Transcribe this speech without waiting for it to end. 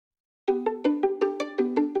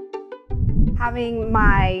Having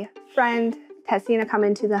my friend Tessina come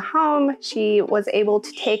into the home, she was able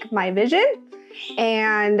to take my vision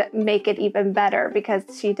and make it even better because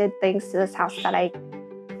she did things to this house that I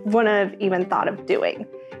wouldn't have even thought of doing.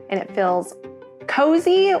 And it feels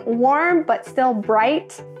cozy, warm, but still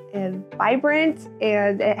bright and vibrant.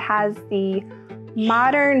 And it has the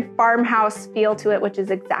modern farmhouse feel to it, which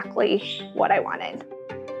is exactly what I wanted.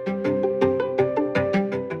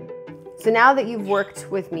 So now that you've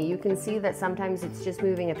worked with me, you can see that sometimes it's just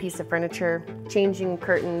moving a piece of furniture, changing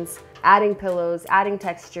curtains, adding pillows, adding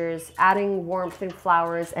textures, adding warmth and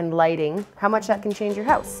flowers and lighting, how much that can change your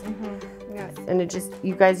house. Yes. And it just,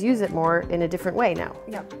 you guys use it more in a different way now.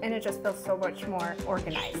 Yep, and it just feels so much more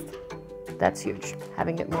organized. That's huge,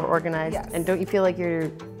 having it more organized. Yes. And don't you feel like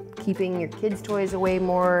you're keeping your kids' toys away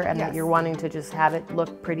more and that you're wanting to just have it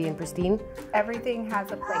look pretty and pristine? Everything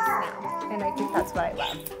has a place now, and I think that's what I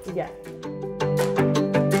love. Yeah.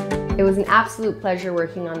 It was an absolute pleasure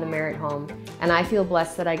working on the Merritt home, and I feel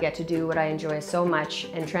blessed that I get to do what I enjoy so much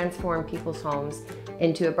and transform people's homes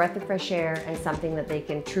into a breath of fresh air and something that they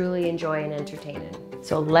can truly enjoy and entertain in.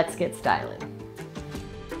 So let's get styling.